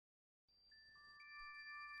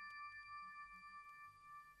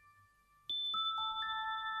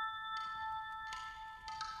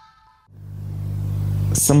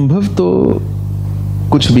संभव तो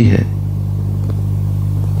कुछ भी है,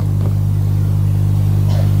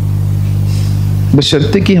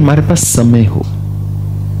 बशर्ते कि हमारे पास समय हो,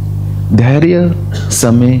 धैर्य,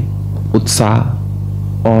 समय,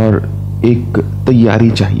 उत्साह और एक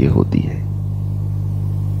तैयारी चाहिए होती है।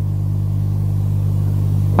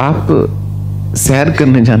 आप सैर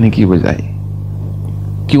करने जाने की बजाय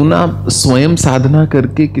क्यों ना आप स्वयं साधना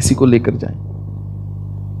करके किसी को लेकर जाएं।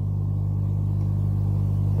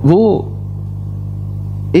 वो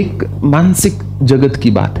एक मानसिक जगत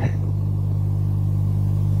की बात है।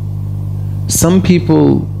 Some people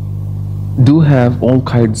do have all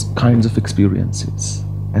kinds of experiences.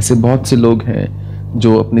 ऐसे बहुत से लोग हैं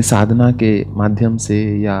जो अपनी साधना के माध्यम से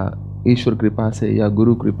या ईश्वर कृपा से या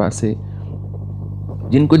गुरु कृपा से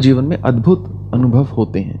जिनको जीवन में अद्भुत अनुभव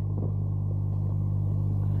होते हैं,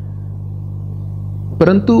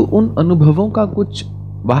 परंतु उन अनुभवों का कुछ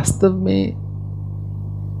वास्तव में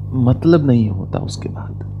मतलब नहीं होता। उसके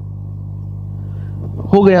बाद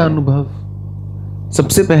हो गया अनुभव।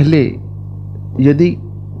 सबसे पहले यदि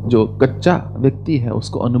जो कच्चा व्यक्ति है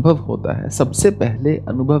उसको अनुभव होता है, सबसे पहले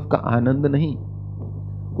अनुभव का आनंद नहीं,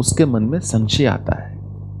 उसके मन में संशय आता है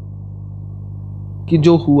कि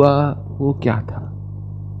जो हुआ वो क्या था,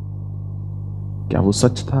 क्या वो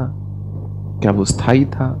सच था, क्या वो स्थायी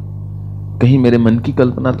था, कहीं मेरे मन की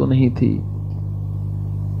कल्पना तो नहीं थी।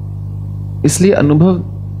 इसलिए अनुभव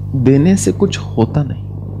देने से कुछ होता नहीं,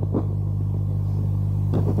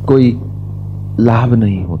 कोई लाभ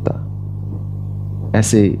नहीं होता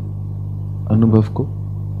ऐसे अनुभव को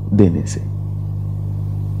देने से।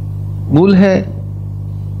 मूल है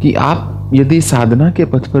कि आप यदि साधना के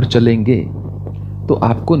पथ पर चलेंगे तो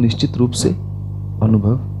आपको निश्चित रूप से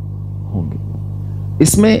अनुभव होंगे,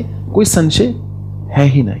 इसमें कोई संशय है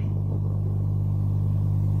ही नहीं।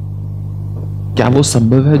 क्या वो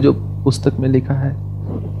संभव है जो पुस्तक में लिखा है?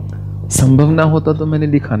 संभव ना होता तो मैंने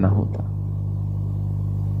लिखा ना होता।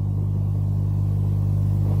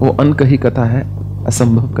 वो अनकही कथा है,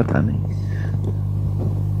 असंभव कथा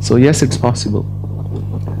नहीं। So yes, it's possible.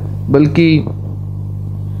 बल्कि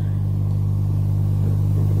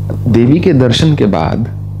देवी के दर्शन के बाद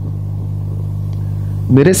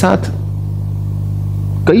मेरे साथ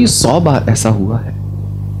कई 100 बार ऐसा हुआ है,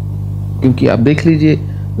 क्योंकि आप देख लीजिए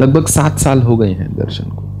लगभग 7 साल हो गए हैं दर्शन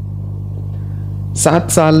को। 7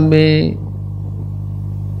 साल में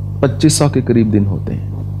 2500 के करीब दिन होते हैं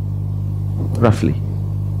रफली।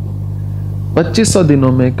 2500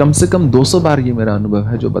 दिनों में कम से कम 200 बार ये मेरा अनुभव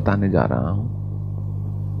है जो बताने जा रहा हूं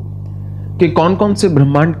कि कौन कौन से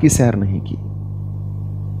ब्रह्मांड की सैर नहीं की।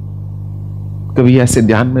 कभी ऐसे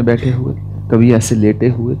ध्यान में बैठे हुए, कभी ऐसे लेटे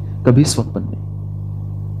हुए, कभी स्वप्न में।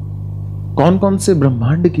 कौन कौन से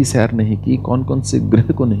ब्रह्मांड की सैर नहीं की, कौन कौन से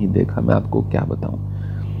ग्रह को नहीं देखा, मैं आपको क्या बताऊं।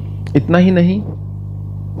 इतना ही नहीं,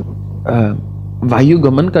 वायु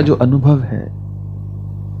गमन का जो अनुभव है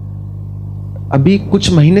अभी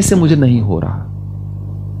कुछ महीने से मुझे नहीं हो रहा,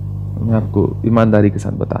 मैं आपको ईमानदारी के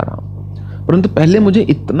साथ बता रहा हूं। परंतु पहले मुझे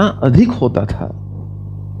इतना अधिक होता था।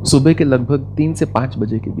 सुबह के लगभग 3 से 5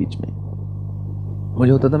 बजे के बीच में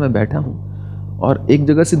मुझे होता था मैं बैठा हूं और एक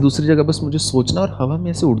जगह से दूसरी जगह बस मुझे सोचना और हवा में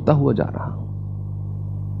ऐसे उड़ता हुआ जा रहा हूं,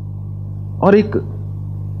 और एक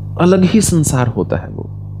अलग ही संसार होता है वो।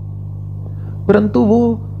 परंतु वो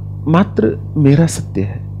मात्र मेरा सत्य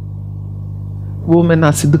है, वो मैं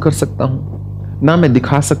ना सिद्ध कर सकता हूं, ना मैं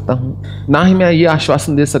दिखा सकता हूं, ना ही मैं ये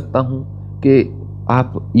आश्वासन दे सकता हूं कि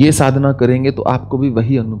आप ये साधना करेंगे तो आपको भी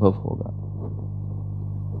वही अनुभव होगा।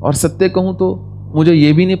 और सत्य कहूं तो मुझे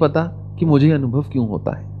ये भी नहीं पता कि मुझे अनुभव क्यों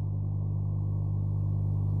होता है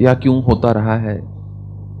या क्यों होता रहा है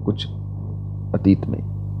कुछ अतीत में।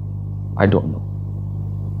 आई डोंट नो,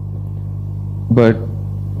 बट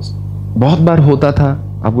बहुत बार होता था।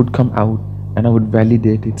 I would come out and I would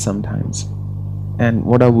validate it sometimes, and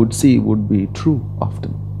what I would see would be true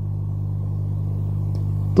often.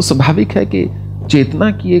 तो स्वाभाविक है कि चेतना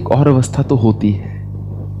की एक और अवस्था तो होती है।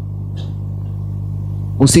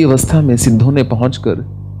 उसी अवस्था में सिद्धों ने पहुंचकर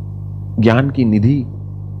ज्ञान की निधि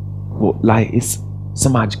वो लाए इस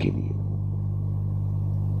समाज के लिए।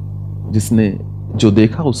 जिसने जो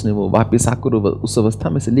देखा उसने वो वापस आकर उस अवस्था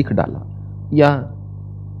में से लिख डाला या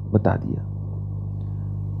बता दिया।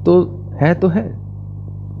 तो है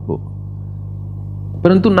वो,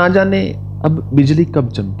 परंतु ना जाने अब बिजली कब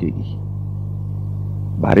चमकेगी।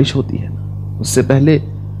 बारिश होती है ना, उससे पहले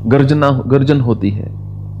गर्जन होती है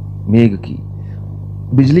मेघ की,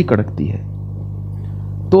 बिजली कड़कती है।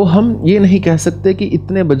 तो हम ये नहीं कह सकते कि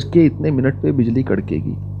इतने बज के इतने मिनट पे बिजली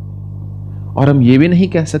कड़केगी, और हम ये भी नहीं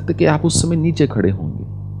कह सकते कि आप उस समय नीचे खड़े होंगे।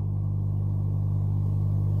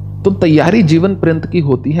 तो तैयारी जीवन पर्यंत की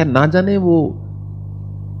होती है। ना जाने वो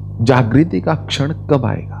जागृति का क्षण कब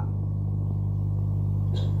आएगा।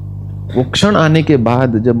 वो क्षण आने के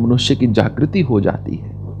बाद जब मनुष्य की जागृति हो जाती है,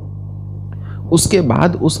 उसके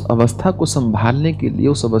बाद उस अवस्था को संभालने के लिए,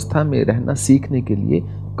 उस अवस्था में रहना सीखने के लिए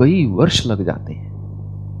कई वर्ष लग जाते हैं।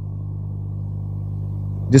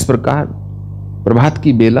 जिस प्रकार प्रभात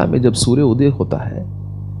की बेला में जब सूर्य उदय होता है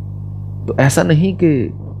तो ऐसा नहीं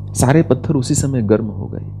कि सारे पत्थर उसी समय गर्म हो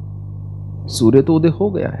गए। सूर्य तो उदय हो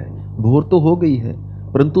गया है, भोर तो हो गई है,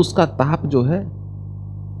 परंतु उसका ताप जो है,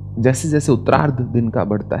 जैसे जैसे उत्तरार्ध दिन का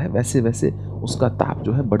बढ़ता है वैसे वैसे उसका ताप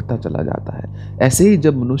जो है बढ़ता चला जाता है। ऐसे ही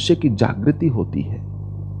जब मनुष्य की जागृति होती है,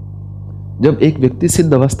 जब एक व्यक्ति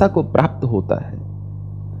सिद्ध अवस्था को प्राप्त होता है,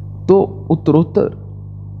 तो उत्तरोत्तर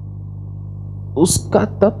उसका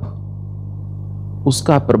तप,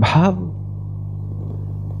 उसका प्रभाव,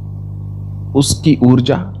 उसकी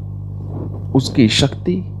ऊर्जा, उसकी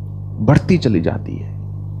शक्ति बढ़ती चली जाती है।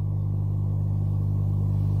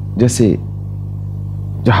 जैसे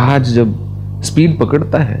जहाज जब स्पीड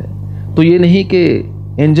पकड़ता है तो ये नहीं कि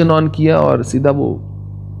इंजन ऑन किया और सीधा वो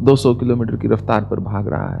 200 किलोमीटर की रफ्तार पर भाग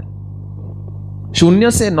रहा है। 0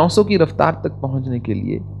 से 900 की रफ्तार तक पहुंचने के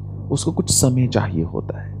लिए उसको कुछ समय चाहिए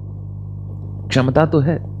होता है। क्षमता तो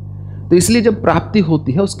है, तो इसलिए जब प्राप्ति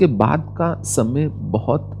होती है उसके बाद का समय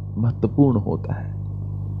बहुत महत्वपूर्ण होता है।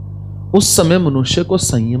 उस समय मनुष्य को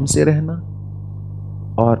संयम से रहना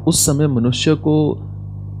और उस समय मनुष्य को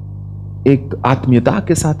एक आत्मीयता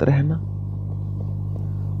के साथ रहना,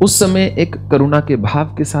 उस समय एक करुणा के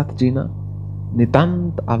भाव के साथ जीना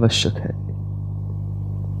नितांत आवश्यक है।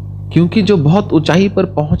 क्योंकि जो बहुत ऊंचाई पर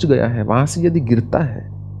पहुंच गया है, वहां से यदि गिरता है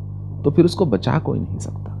तो फिर उसको बचा कोई नहीं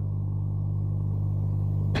सकता।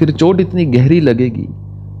 फिर चोट इतनी गहरी लगेगी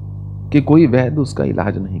कि कोई वैद्य उसका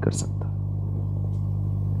इलाज नहीं कर सकता।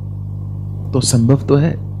 तो संभव तो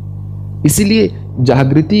है। इसीलिए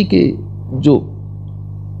जागृति के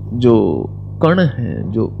जो कण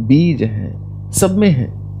हैं, जो बीज हैं, सब में हैं,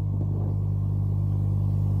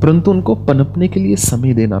 परंतु उनको पनपने के लिए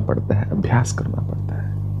समय देना पड़ता है, अभ्यास करना पड़ता है।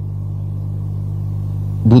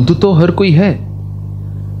 बुद्ध तो हर कोई है,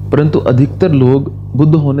 परंतु अधिकतर लोग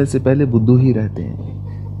बुद्ध होने से पहले बुद्धू ही रहते हैं।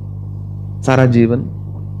 सारा जीवन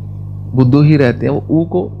बुद्धू ही रहते हैं, वो ऊ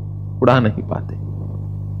को उड़ा नहीं पाते।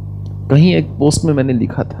 कहीं एक पोस्ट में मैंने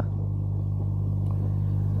लिखा था,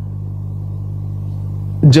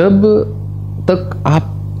 जब तक आप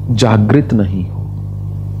जागृत नहीं हो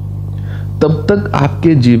तब तक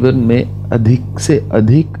आपके जीवन में अधिक से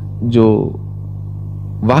अधिक जो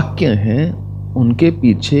वाक्य हैं उनके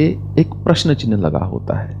पीछे एक प्रश्न चिन्ह लगा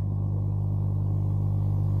होता है।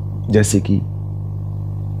 जैसे कि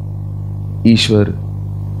ईश्वर,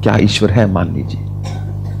 क्या ईश्वर है? मान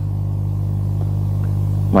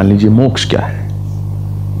लीजिए मोक्ष क्या है?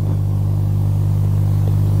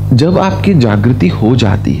 जब आपकी जागृति हो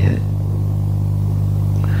जाती है,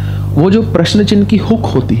 वो जो प्रश्न चिन्ह की हुक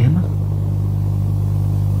होती है ना,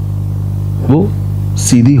 वो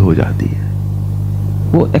सीधी हो जाती है,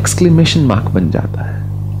 वो एक्सक्लेमेशन मार्क बन जाता है,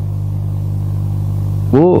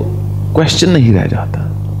 वो क्वेश्चन नहीं रह जाता।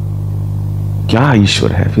 क्या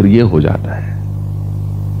ईश्वर है? फिर ये हो जाता है,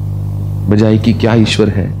 बजाय कि क्या ईश्वर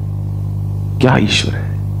है, क्या ईश्वर है,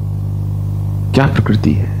 क्या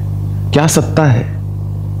प्रकृति है, क्या सत्ता है।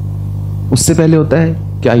 उससे पहले होता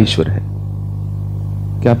है क्या ईश्वर है,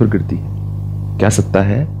 क्या प्रकृति है, क्या सत्ता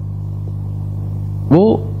है। वो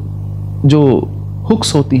जो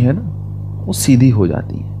हुक्स होती है ना, वो सीधी हो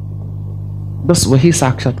जाती है। बस वही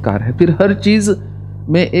साक्षात्कार है। फिर हर चीज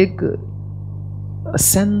में एक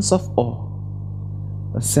sense of awe,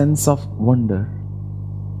 sense of wonder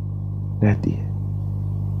रहती है।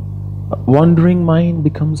 Wandering mind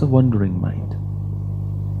becomes a wondering mind.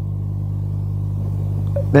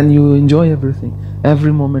 Then you enjoy everything.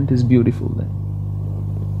 Every moment is beautiful then.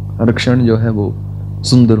 हर क्षण जो है वो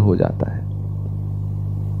सुंदर हो जाता है।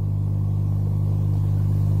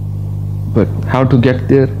 But how to get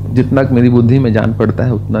there? जितना मेरी बुद्धि में जान पड़ता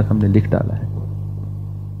है उतना हमने लिख डाला है।